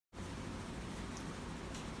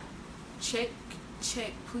Check,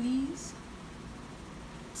 check, please.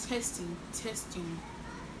 Testing, testing.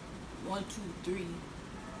 1, 2, 3.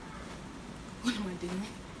 What am I doing?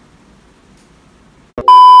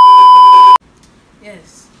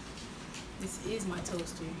 Yes, this is my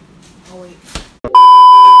toaster. Oh wait.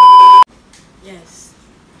 Yes,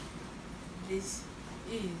 this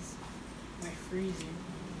is my freezer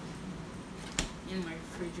in my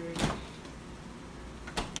refrigerator.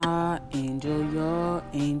 My angel, your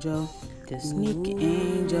angel, the sneaky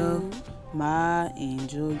angel. My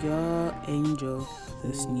angel, your angel,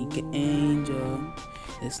 the sneaky angel,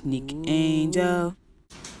 the sneaky angel.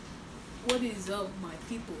 What is up, my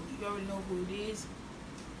people? You already know who it is.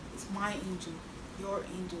 It's my angel, your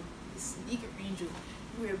angel, the sneaker angel.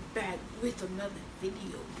 We're back with another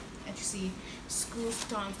video. As you see, school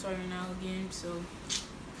time starting now again, so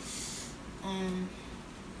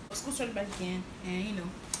school started back again, and you know,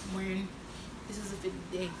 wearing this is the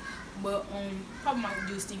 5th day, but probably might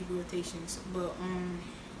do sneaker rotations, but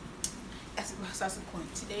that's besides the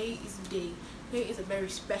point. Today is the day. Today is a very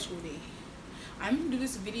special day. I'm gonna do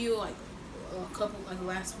this video like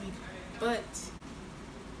last week, but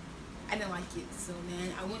I didn't like it, so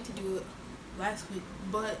man, I went to do it last week,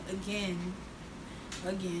 but again,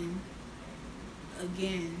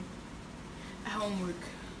 homework,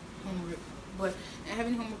 but I have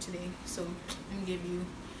any homework today, so I'm gonna give you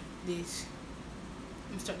this.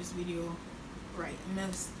 I'm gonna start this video right. I'm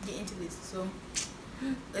gonna get into this, so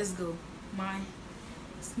let's go. My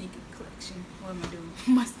sneaker collection. What am I doing?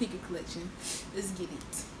 My sneaker collection. Let's get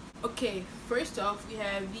it. Okay, first off, we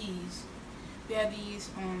have these. We have these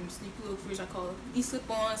sneaker loafers. I call these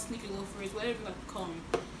slip-on sneaker loafers, whatever you like to call them.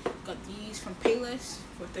 Got these from Payless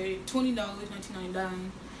for $20,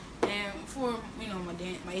 $19.99, and for my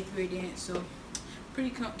 8th grade dance. So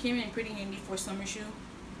came in pretty handy for a summer shoe.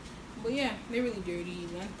 But yeah, they're really dirty.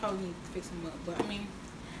 I probably need to fix them up. But I mean,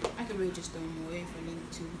 I could really just throw them away if I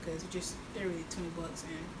needed to, because they're really $20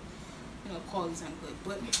 and quality's not good.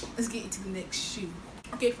 But let's get into the next shoe.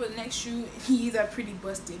 Okay, for the next shoe, these are pretty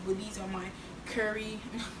busted, but these are my Curry,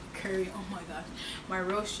 oh my gosh, my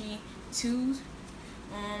Roshi 2s.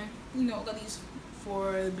 I got these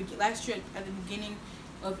for last year at the beginning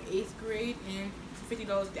of 8th grade, and for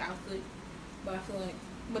 $50 at the outlet.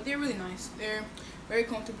 But they're really nice. They're very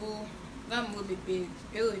comfortable. Got them a little bit big,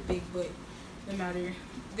 but no matter.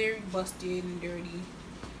 They're busted and dirty,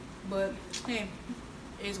 but hey,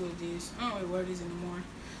 it is what it is. I don't really wear these anymore.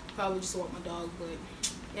 Probably just walk my dog, but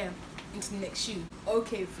yeah. Into the next shoe.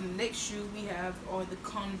 Okay, for the next shoe we have are the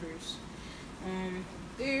Converse.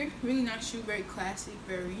 They're really nice shoe, very classic,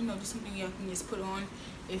 very just something you can just put on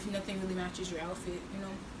if nothing really matches your outfit.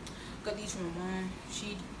 Got these from my mom.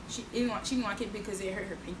 She didn't like it because it hurt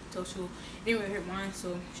her pinky toe, so it didn't really hurt mine,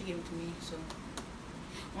 so she gave it to me. So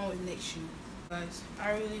on with the next shoe, guys.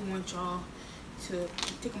 I really want y'all to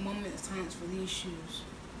take a moment of silence for these shoes.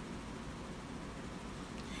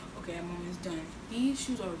 Okay, that moment's done. These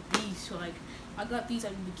shoes are beasts. So I got these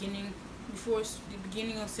at the beginning, before the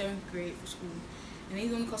beginning of 7th grade for school, and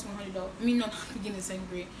these only cost me $100. I mean, no, not the beginning of 7th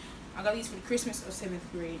grade. I got these for the Christmas of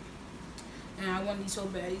 7th grade, and I wanted these so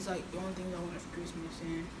bad. These like the only things I wanted for Christmas,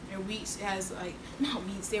 and they're Wheats. It has not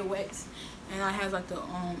Wheats, they're Wets, and it has the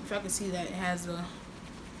if I can see that, it has the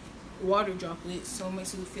water droplets, so it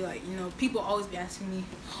makes you feel like people always be asking me,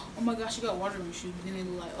 oh my gosh, you got water in your shoe, but then they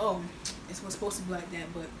be like, oh, it's supposed to be like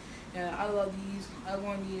that. But yeah, I love these. I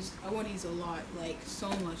wear these a lot, like so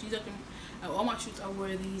much. These are all my shoes. I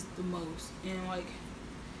wear these the most, and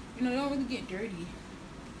they don't really get dirty.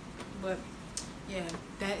 But yeah,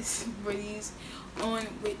 that's for these. On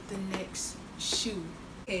with the next shoe.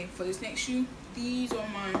 Okay, for this next shoe, these are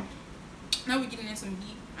mine. Now we're getting in some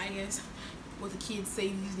heat, I guess, what the kids say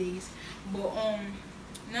these days. But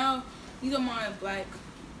now these are my black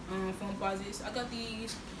foam posits. I got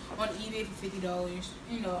these on eBay for $50.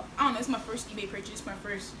 I don't know, it's my first eBay purchase.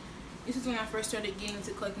 This is when I first started getting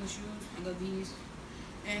into collecting shoes. I got these,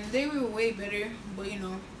 and they were way better, but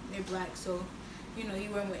they're black, so you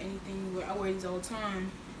wear them with anything. I wear these all the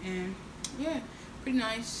time, and yeah, pretty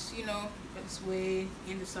nice. Got the suede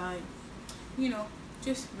and the side,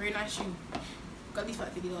 just very nice shoe. Got these for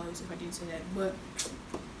 $50 if I didn't say that. But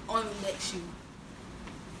on the next shoe.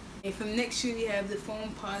 Okay, from the next shoe we have the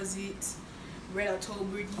foam posits, Red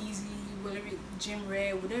October, Yeezy, whatever, Gym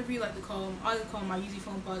Red, whatever you like to call them. I like to call them my Yeezy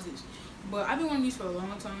foam posits. But I've been wanting these for a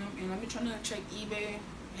long time, and I've been trying to check eBay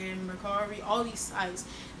and Mercari, all these sites,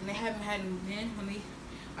 and they haven't had them. Then when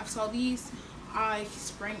I saw these, I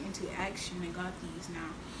sprang into action and got these. Now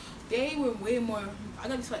they were way more. I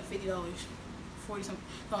got these for like $50, $40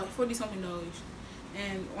 something dollars.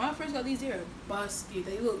 And when I first got these, they were busted.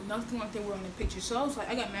 They look nothing like they were in the picture. So I was like,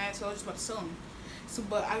 I got mad, so I was just about to sell them. So,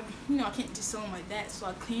 but I can't just sell them like that. So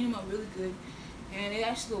I cleaned them up really good, and they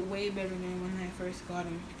actually look way better than when I first got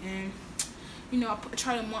them. And I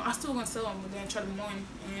tried them on. I still gonna sell them, but then I tried them on,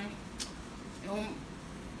 and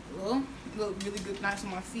well, it looked really good, nice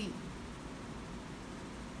on my feet.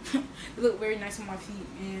 It looked very nice on my feet,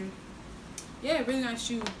 and yeah, really nice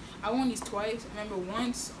shoe. I wore these twice. I remember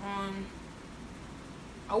once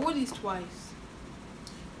I wore these twice,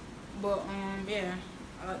 but yeah,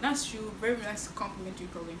 nice shoe, very nice complimentary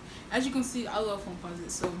color. As you can see, I love Foamposite,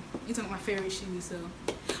 so it's one of my favorite shoes. So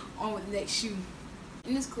on with the next shoe.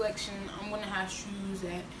 In this collection, I'm gonna have shoes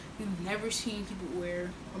that you've never seen people wear,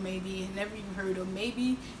 or maybe never even heard of.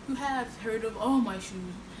 Maybe you have heard of all my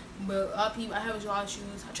shoes, but a lot of people, I have a lot of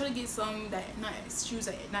shoes. I try to get some that shoes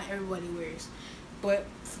that not everybody wears, but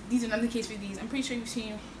these are not the case for these. I'm pretty sure you've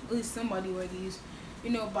seen at least somebody wear these,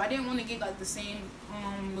 but I didn't want to get like the same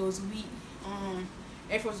those wheat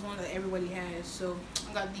Air Force One that everybody has. So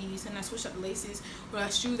I got these, and I switched up the laces with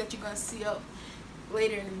a shoe that you're gonna see up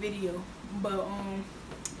later in the video. But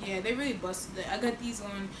yeah, they really busted. I got these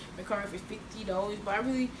on Mercari for $50,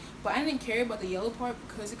 but I didn't care about the yellow part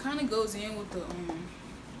because it kind of goes in with the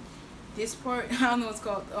this part. I don't know what's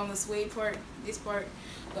called, the suede part, this part,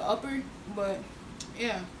 the upper. But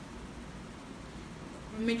yeah,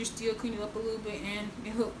 Major Steel cleaned it up a little bit, and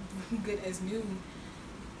it looked good as new.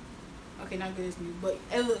 Okay, not good as new, but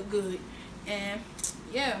it looked good. And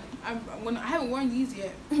yeah, I haven't worn these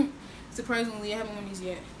yet. Surprisingly, I haven't worn these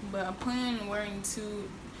yet, but I'm planning on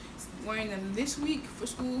wearing them this week for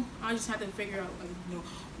school. I just have to figure out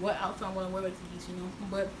what outfit I want to wear with these,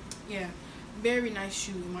 But yeah, very nice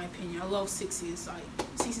shoe in my opinion. I love sixes. Like,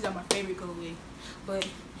 sixes are my favorite colorway. But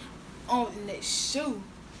on the next shoe,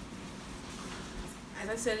 as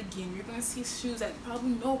I said again, you're gonna see shoes that probably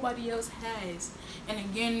nobody else has. And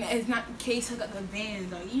again, it's not the case. I got the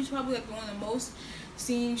Vans. Like, these probably like one of the most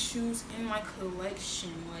seen shoes in my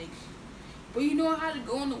collection. Like, but I had to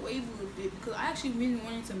go on the wave a little bit because I actually really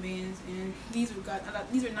wanted some Vans, and these are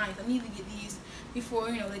nice. I need to get these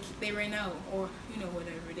before they ran out, or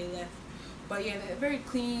whatever, they left. But yeah, they're a very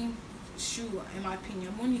clean shoe in my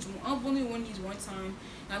opinion. I've only worn these one time,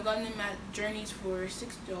 and I've gotten them at Journeys for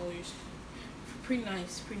 $60. Pretty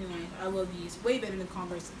nice. I love these. Way better than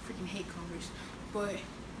Converse. I freaking hate Converse. But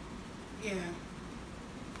yeah,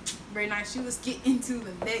 very nice shoe. Let's get into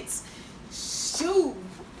the next shoe.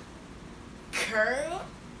 Curl.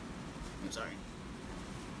 I'm sorry.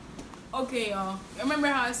 Okay, y'all. Remember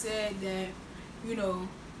how I said that,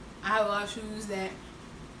 I have a lot of shoes that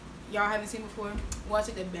y'all haven't seen before? Well, I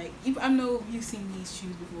take that back. I know you've seen these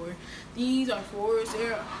shoes before. These are 4s.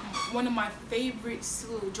 They're one of my favorite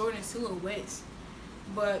Jordan silhouettes.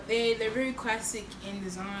 But they're very classic in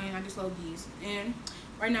design. I just love these. And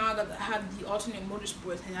right now I have the alternate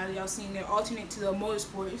motorsports, and now y'all seen they're alternate to the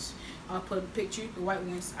motorsports. I'll put a picture, the white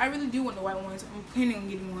ones. I really do want the white ones. I'm planning on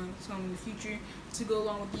getting one some in the future to go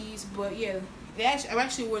along with these. But yeah, I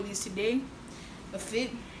actually wore these today. A fit.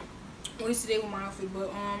 I wore this today with my outfit,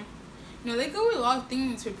 but they go with a lot of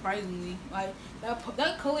things surprisingly. Like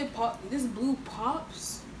that color pop, this blue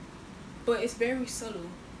pops, but it's very subtle.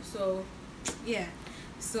 So yeah.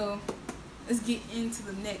 So let's get into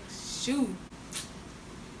the next shoe.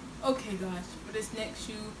 Okay guys, for this next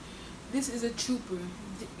shoe, this is a trooper.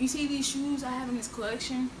 You see these shoes I have in this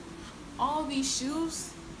collection? All these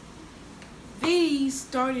shoes, these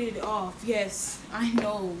started off, yes, I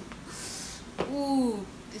know. Ooh,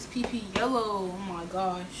 this PP yellow, oh my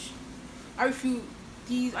gosh. I refuse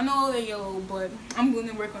these. I know they're yellow, but I'm going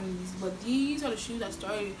to work on these. But these are the shoes that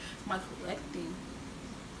started my collecting.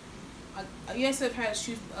 Yes, I've had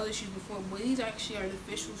other shoes before, but these actually are the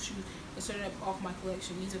official shoes that started off my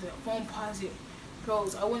collection. These are the Foamposite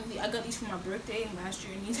Pros. I got these for my birthday last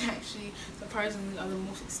year, and these actually surprisingly are the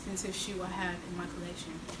most expensive shoe I have in my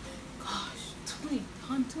collection. Gosh,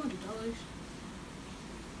 $200.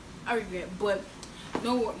 I regret, but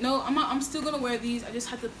no, I'm still gonna wear these. I just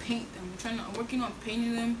have to paint them. I'm working on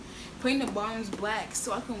painting them, painting the bottoms black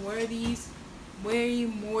so I can wear these way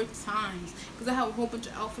more times, because I have a whole bunch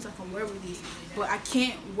of outfits I can wear with these, but I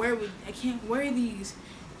can't wear these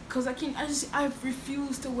because I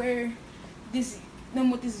refuse to wear them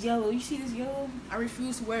with this yellow. You see this yellow? I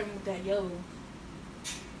refuse to wear them with that yellow.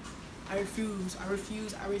 I refuse.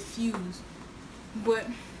 But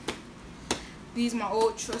these are my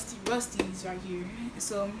old trusty rusties right here.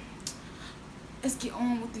 So let's get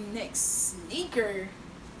on with the next sneaker.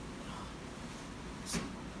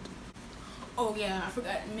 Oh yeah, I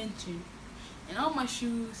forgot to mention, and all my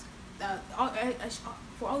shoes,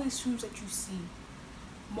 for all these shoes that you see,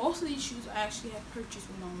 Most of these shoes I actually have purchased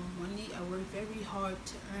with my own money. I worked very hard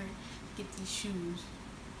to get these shoes.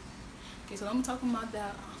 Okay, so let me talk about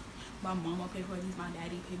that. My mama paid for these, my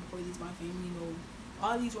daddy paid for these, my family,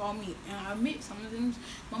 all these were all me. And I admit some of them,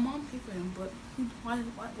 my mom paid for them, but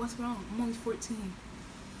what's wrong? I'm only 14.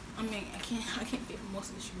 I mean, I can't pay for most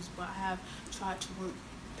of the shoes, but I have tried to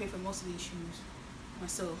pay for most of these shoes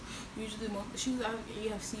myself. Usually, most of the shoes you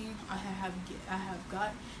have seen, I have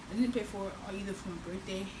got. I didn't pay for are either for my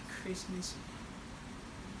birthday, Christmas,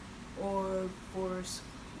 or for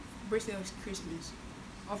birthday or Christmas,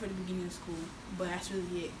 or for the beginning of school. But that's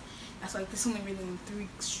really it. That's like there's only really 3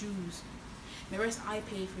 shoes. The rest I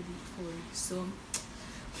paid for. So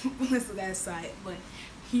let's look that aside. But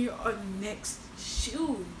here are the next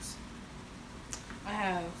shoes I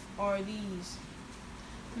have are these.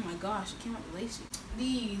 Oh my gosh, I came out the laces.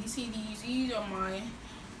 These, you see these are my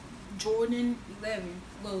Jordan 11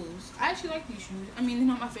 lows. I actually like these shoes. I mean, they're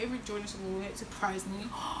not my favorite Jordan silhouette, surprisingly,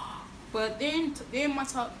 but they're in my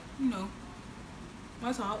top, my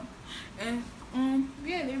top. And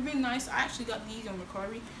yeah, they're really nice. I actually got these on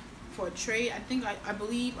Mercari for a trade. I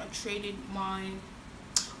believe I traded mine.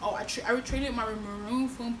 Oh, I traded my maroon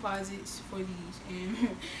foam posits for these,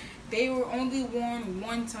 and they were only worn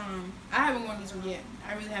one time. I haven't worn these yet.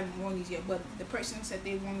 I really haven't worn these yet, but the person said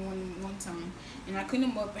they only worn them one time, and I cleaned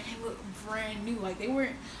them up, and they look brand new. Like they were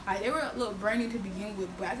a little brand new to begin with,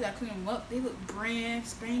 but after I cleaned them up, they look brand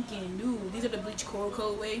spanking new. These are the bleach coral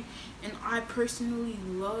colorway, and I personally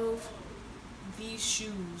love these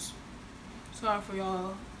shoes. Sorry for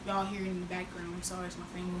y'all hearing in the background. I'm sorry, it's my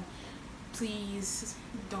family. Please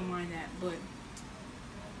don't mind that,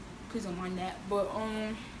 but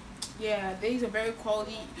yeah, these are very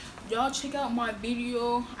quality. Y'all check out my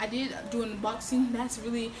video. I did do an unboxing. That's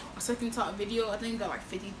really my second top video. I think it got like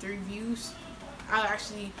 53 views.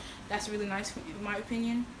 That's really nice in my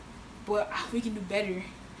opinion, but we can do better.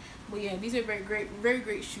 But yeah, these are very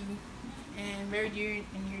great shoes, and very dear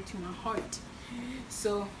and near to my heart.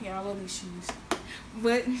 So yeah, I love these shoes,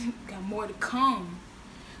 but got more to come.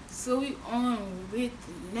 So we on with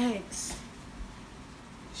the next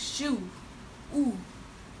shoe. Ooh.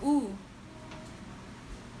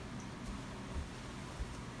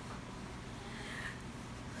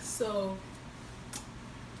 So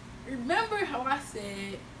remember how I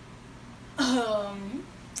said in the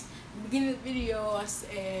beginning of the video, I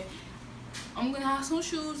said I'm gonna have some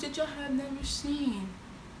shoes that y'all have never seen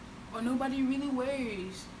or nobody really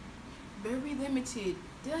wears. Very limited.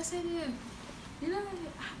 Did I say that?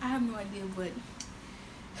 I have no idea, but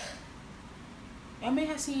I may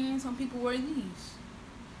have seen some people wear these.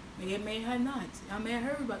 May have not. I may have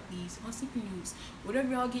heard about these on Sleepy News.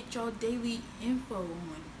 Whatever y'all get y'all daily info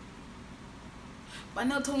on. But I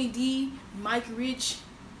know Tony D, Mike Rich,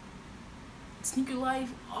 Sneaker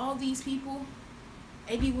Life, all these people,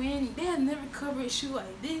 Eddie Wynn, they have never covered a shoe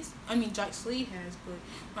like this. I mean, Jack Slade has, but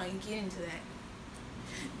I'm not gonna get into that.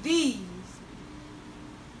 These.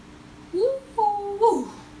 Woo.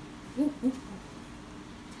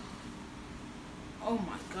 Oh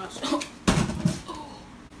my gosh.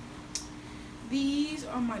 These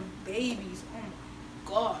are my babies. Oh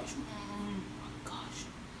my gosh.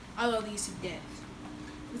 I love these to death.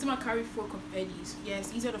 These are my Kyrie 4 confettis. Yes,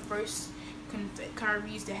 these are the first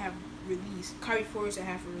Kyries that have released. Kyrie 4s that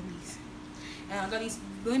have a release. And I got these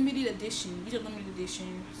limited edition. These are limited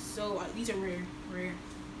edition. So these are rare.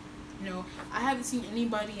 I haven't seen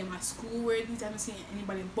anybody in my school wear these. I haven't seen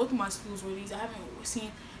anybody in both of my schools wear these. I haven't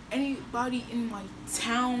seen anybody in my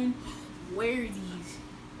town wear these.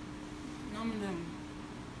 None of them.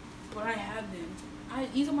 But I have them.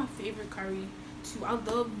 These are my favorite Kyrie too. I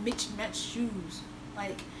love match shoes.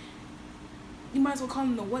 Like, you might as well call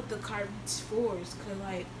them the Kyrie 4s, cause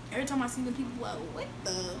like every time I see them, people are like,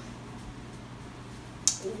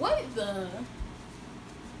 what the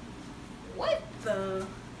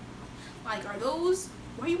like, are those,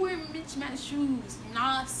 why are you wearing mismatched shoes?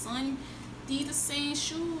 Nah, son, these the same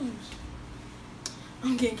shoes.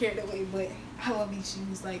 I'm getting carried away, but I love these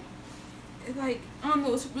shoes. Like, it's like, I don't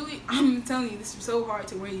know, it's really, I'm telling you, this is so hard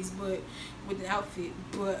to wear these, but with the outfit.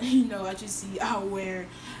 But I just see I'll wear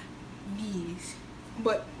these,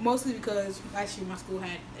 but mostly because last year my school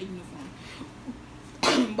had a uniform.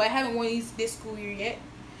 But I haven't worn these this school year yet.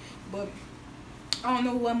 But I don't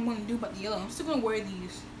know what I'm gonna do about the yellow. I'm still gonna wear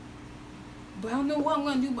these, but I don't know what I'm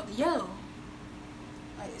gonna do about the yellow.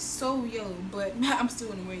 Like, it's so yellow, but I'm still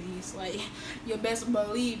gonna wear these. Like, you best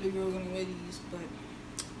believe that you're gonna wear these. But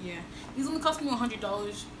yeah, these only cost me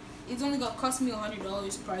 $100. It's only cost me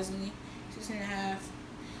 $100, surprisingly. 6.5.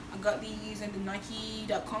 I got these at the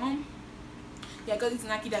Nike.com. Yeah, I got these at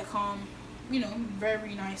Nike.com. you know,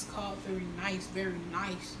 very nice car, very nice, very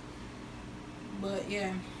nice. But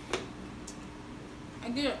yeah, I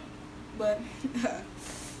did. But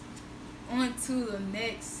on to the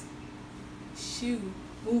next shoe.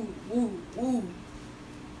 Ooh, ooh, ooh,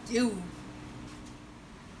 dude.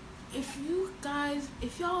 If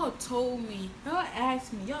y'all told me, y'all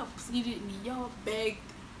asked me, y'all pleaded me, y'all begged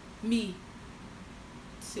me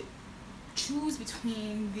to choose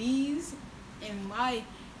between these and my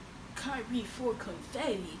Kyrie 4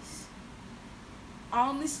 confettis,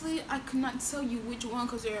 honestly, I could not tell you which one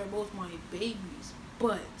because they are both my babies.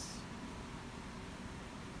 But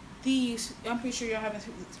these, I'm pretty sure y'all haven't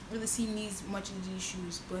really seen these much of these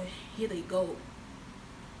shoes, but here they go.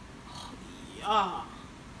 Oh, yeah.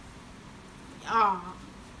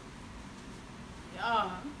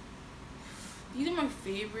 Yeah. These are my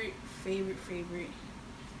favorite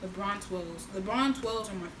LeBron 12s. LeBron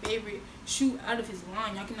 12s are my favorite shoe out of his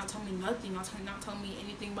line. Y'all cannot tell me nothing. Y'all cannot tell me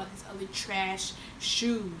anything about his other trash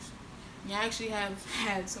shoes. And I actually have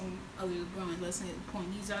had some other LeBrons. Let's say the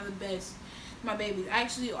point. These are the best. My babies.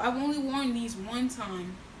 Actually, I've only worn these one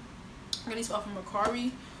time. I got these off from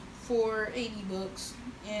Mercari for $80,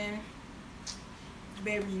 and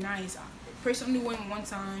very nice. Personally wore them one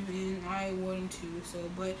time, and I wore them too. So,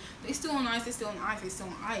 but they still on ice. They still on ice. They still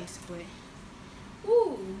on ice. But,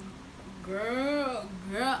 ooh, girl,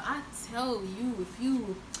 I tell you, if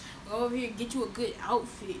you go over here, get you a good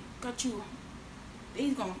outfit, got you,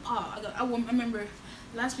 they's gonna pop. I remember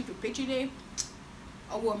last week for picture day,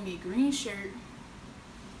 I wore me a green shirt,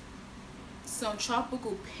 some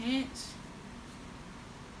tropical pants,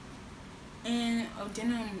 and a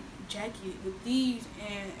denim jacket with these,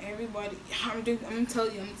 and everybody, I'm gonna tell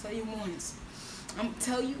you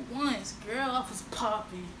once, girl, I was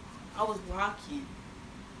popping, I was rocking,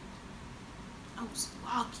 I was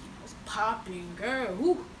popping, girl,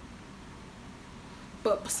 woo.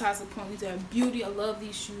 But besides the point, these are beauty. I love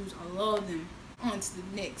these shoes, I love them. On to the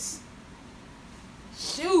next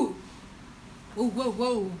shoe.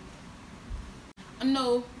 Whoa. I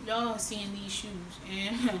know y'all seeing these shoes,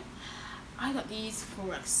 and I got these for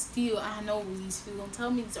like steal. I know these feel. Don't tell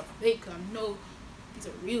me these are fake. I know these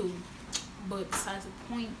are real. But besides the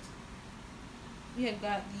point, we have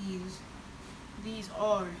got these. These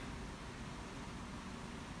are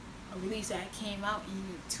a release that came out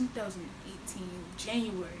in 2018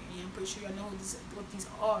 January, and I'm pretty sure y'all know what these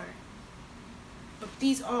are. But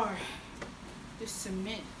these are the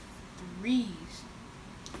cement 3s.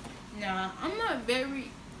 Now, I'm not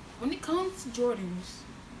very, when it comes to Jordans,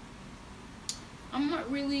 I'm not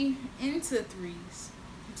really into 3s.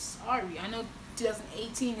 I'm sorry. I know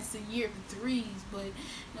 2018 is the year of the 3s, but you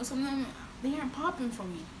know, some of them, they aren't popping for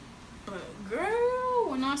me. But girl,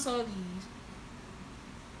 when I saw these,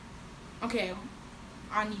 okay,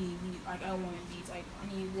 I need these. Like, I wanted these. Like, I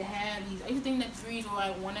needed to have these. I used to think that 3s were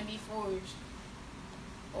like wannabe 4s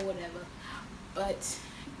or whatever. But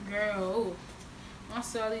girl, when I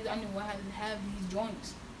saw these, I knew I had to have these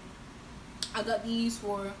joints. I got these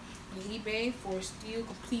on eBay for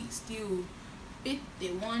complete steal,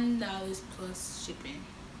 $51 plus shipping.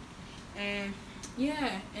 And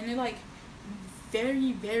yeah, and they're like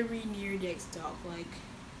very near deck stock, like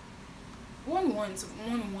one once,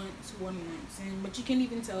 and but you can't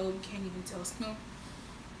even tell. Smell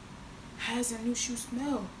has a new shoe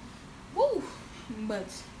smell. Woo!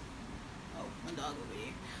 But oh, my dog over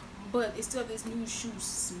here. But it still has this new shoe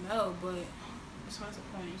smell. But besides the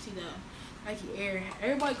point, you see the Nike Air.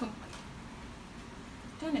 Everybody come.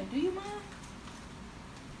 Dunno, do you mind?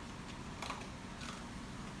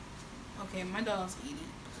 Okay, my dog's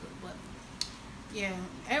eating. But yeah,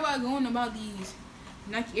 everybody going about these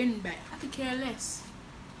Nike Air in the back. I could care less.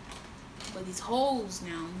 But these holes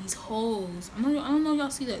now, these holes. I don't know if y'all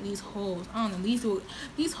see that. These holes. I don't know.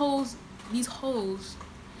 These holes.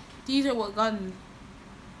 These are what got me.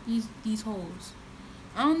 These holes.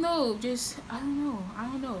 I don't know.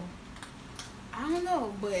 I don't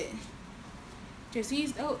know. But just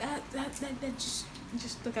these. Oh, that just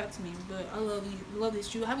stuck out to me. But I love this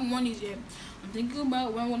shoe. I haven't worn these yet. I'm thinking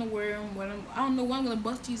about when I want to wear them. I don't know when I'm gonna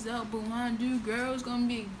bust these out. But when I do, girl, it's gonna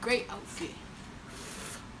be a great outfit.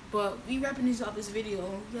 But we wrapping this up this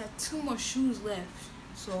video. We got 2 more shoes left.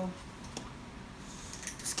 So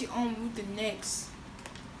let's get on with the next.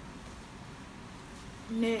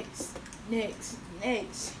 Next.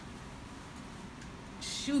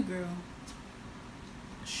 Shoe, girl.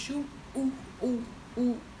 Shoe. Ooh.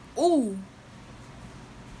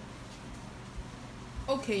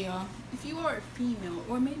 Okay, y'all. If you are a female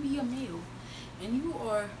or maybe a male, and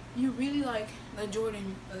you really like the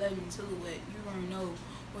Jordan 11 silhouette, you already know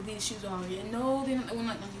what these shoes are. And no, they're not the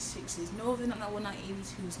 196s. No, they're not the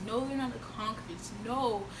 182s. No, they're not the Concretes.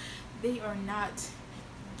 No, they are not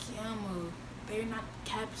Gamma. They're not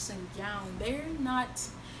Caps and Gown. They're not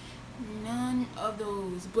none of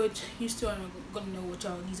those. But you still are gonna know what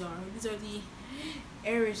y'all these are. These are the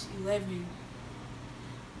Aris 11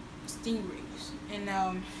 Stingrays.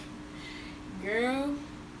 And girl,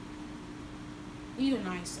 these are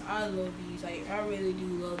nice. I love these. Like, I really do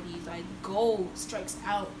love these. Like, gold strikes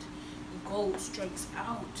out. Gold strikes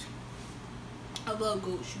out. I love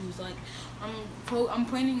gold shoes. Like, I'm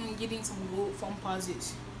planning on getting some gold foam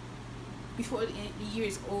posits before the year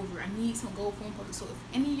is over. I need some gold foam posits. So if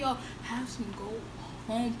any of y'all have some gold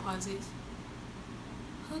foam posits,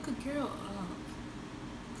 hook a girl up,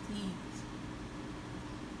 please.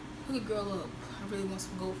 Hook a girl up. I really want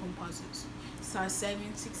some gold foam posits. Size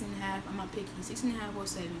 7, 6.5. I'm not picky. 6.5 or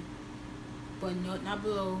 7, but no, not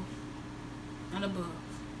below, not above.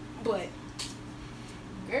 But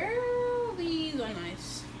girl, these are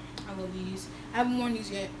nice. I love these. I haven't worn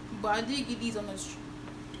these yet, but I did get these on the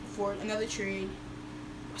for another trade.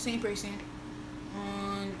 Same person.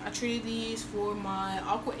 I traded these for my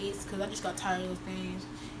Aqua 8s because I just got tired of those things.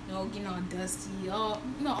 You know, getting all dusty, all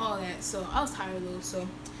that. So I was tired of those. So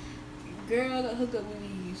girl, I got hooked up with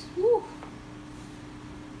these. Woo.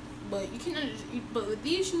 But you cannot. But with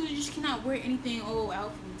these shoes, you just cannot wear anything old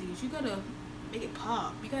outfit with these. You gotta make it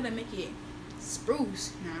pop. You gotta make it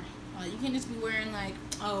spruce. Nah, you can't just be wearing like,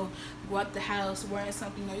 oh, go out the house wearing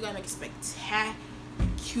something. No, you gotta make it spectacular.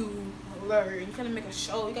 You gotta make a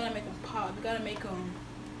show. You gotta make them pop. You gotta make them.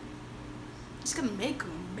 Just gotta make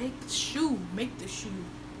them. Make the shoe. Make the shoe.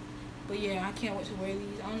 But yeah, I can't wait to wear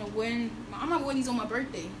these. I don't know when. I might wear these on my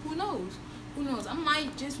birthday. Who knows? Who knows? I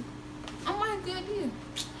might get a good idea.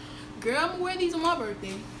 Girl, I'm gonna wear these on my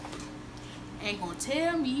birthday. Ain't gonna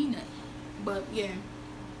tell me nothing. But yeah.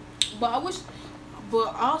 But I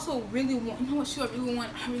also really want, you know what shoe I really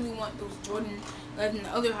want? I really want those Jordan 11, the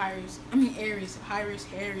other Harris.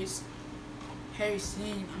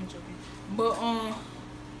 Harrison. I'm joking. But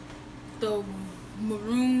the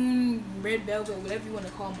maroon, red velvet, whatever you want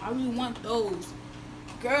to call them, I really want those.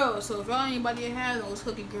 Girl, so if y'all anybody that has those,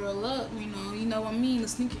 hook a girl up, you know what I mean? The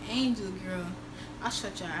sneaker angel, girl. I'll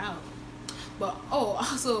shut y'all out. But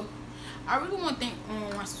also, I really want to thank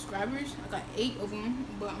my subscribers. I got 8 of them,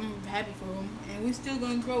 but I'm happy for them. And we're still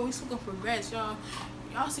gonna grow. We're still gonna progress, y'all.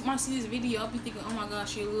 Y'all see this video, I'll be thinking, oh my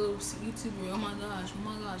gosh, you're a little YouTuber. Oh my gosh.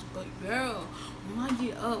 But girl, when I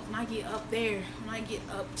get up there, when I get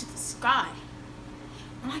up to the sky,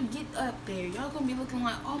 when I get up there, y'all gonna be looking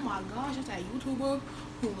like, oh my gosh, that's that YouTuber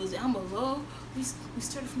who was down below. We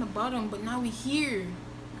started from the bottom, but now we here,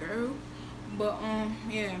 girl. But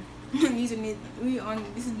yeah. This is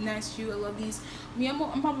a nice shoe. I love these. I mean,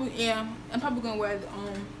 I'm probably gonna wear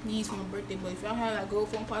these for my birthday. But if y'all have like gold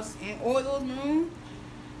foam posits or those maroon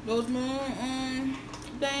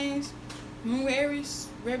things, maroon Aries,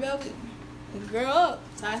 red velvet, girl up,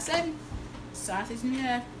 size 7, size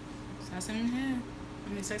 6.5, size 7.5. I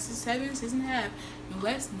mean, size 7, 6.5. No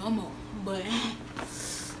less, no more. But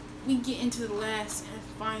we get into the last and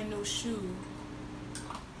final shoe.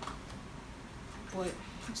 But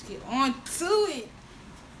let's get on to it.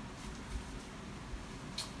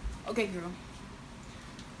 Okay, girl.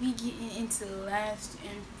 We getting into the last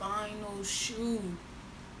and final shoe.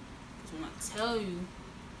 Cause when I tell you,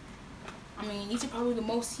 I mean, these are probably the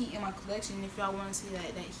most heat in my collection if y'all want to see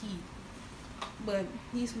that heat. But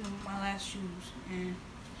these are my last shoes, and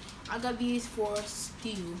I got these for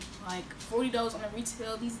steal, like $40 on the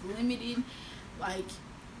retail. These limited, like.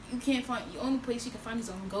 You can't find, the only place you can find these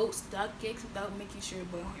on GoatStockX without making sure.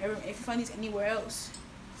 But if you find these anywhere else,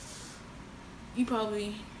 you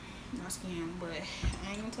probably not scam. But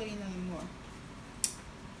I ain't gonna tell you nothing more.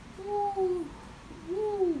 Woo.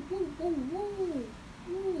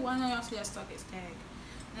 I know y'all see that StockX tag.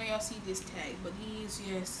 I know y'all see this tag. But these,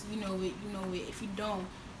 yes, you know it. If you don't,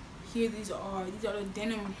 here these are the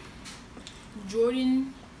denim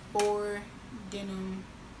Jordan 4 denim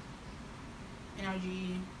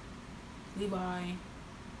NRG Levi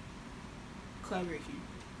collaboration.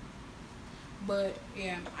 But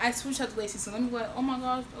yeah, I switched out the laces. So let me be like, oh my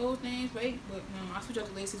gosh, those things, right? But no, I switched out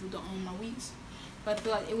the laces with my weeks. But I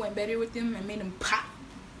feel like it went better with them and made them pop.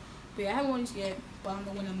 But yeah, I haven't worn these yet, but I don't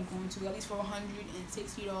know when I'm going to. At least for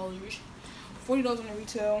 $160, $40 on the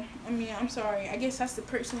retail. I mean, I'm sorry. I guess that's the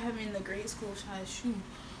perks of having the grade school size shoe.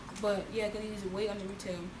 But yeah, because these are way under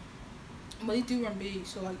retail. But they do run big,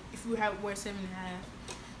 so like if you wear 7.5,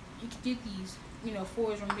 you can get these.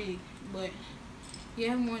 4s run big. But yeah, I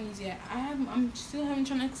haven't worn these yet. I'm still having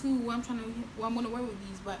trying to clue what I'm gonna wear with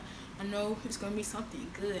these. But I know it's gonna be something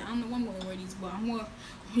good. I don't know when I'm gonna wear these, but I'm gonna.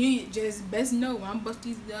 You just best know when I bust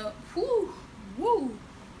these up. Whoo, woo.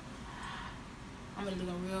 I'm gonna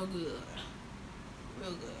look real good,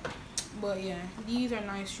 real good. But yeah, these are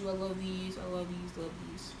nice shoes. I love these. I love these. Love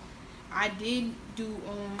these. I did do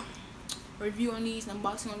review on these,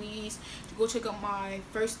 unboxing on these. To go check out my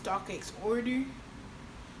first StockX order,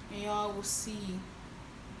 and y'all will see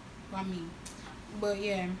what I mean. But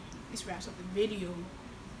yeah, this wraps up the video.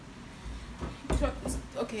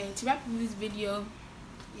 Okay, to wrap up this video,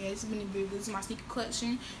 yeah, this has been a video. This is my sneaker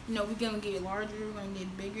collection. You know, we're gonna get larger, we're gonna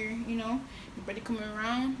get bigger. You know, your birthday coming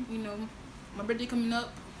around. You know, my birthday coming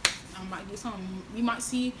up. I might get something. You might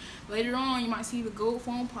see later on. You might see the gold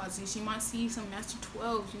foam posits. You might see some Master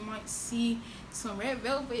 12s. You might see some Red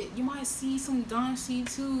Velvet. You might see some Don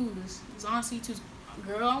C2s. Don C2s,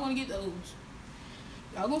 girl, I want to get those.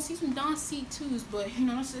 Y'all gonna see some Don C2s, but you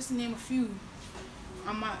know, that's just to name a few.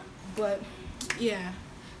 I might, but yeah.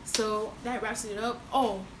 So that wraps it up.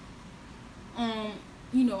 Oh,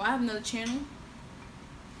 you know, I have another channel.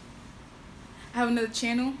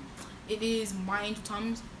 It is My Angel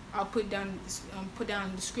Thomas. I'll put down in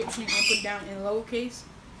the description and put down in lowercase.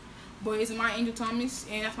 But it's My Angel Thomas,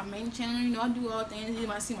 and that's my main channel. You know, I do all things. You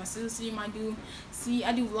might see my sister. You might see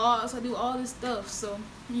I do vlogs. I do all this stuff. So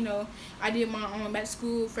you know, I did my back to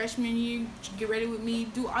school freshman year. Get ready with me.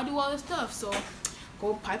 I do all this stuff. So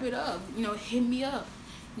go pipe it up. You know, hit me up.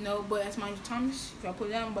 You know, but that's My Angel Thomas. If y'all put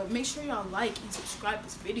it down, but make sure y'all like and subscribe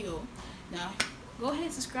this video. Now, go ahead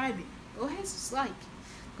and subscribe it. Go ahead and like.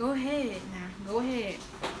 Go ahead now. Go ahead.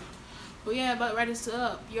 But yeah, about to wrap this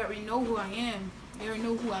up. You already know who I am. You already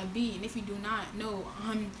know who I be. And if you do not know,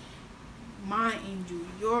 I'm my angel,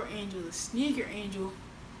 your angel, the sneaker angel.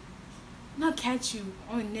 And I'll catch you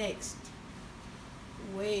on the next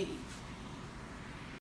wave.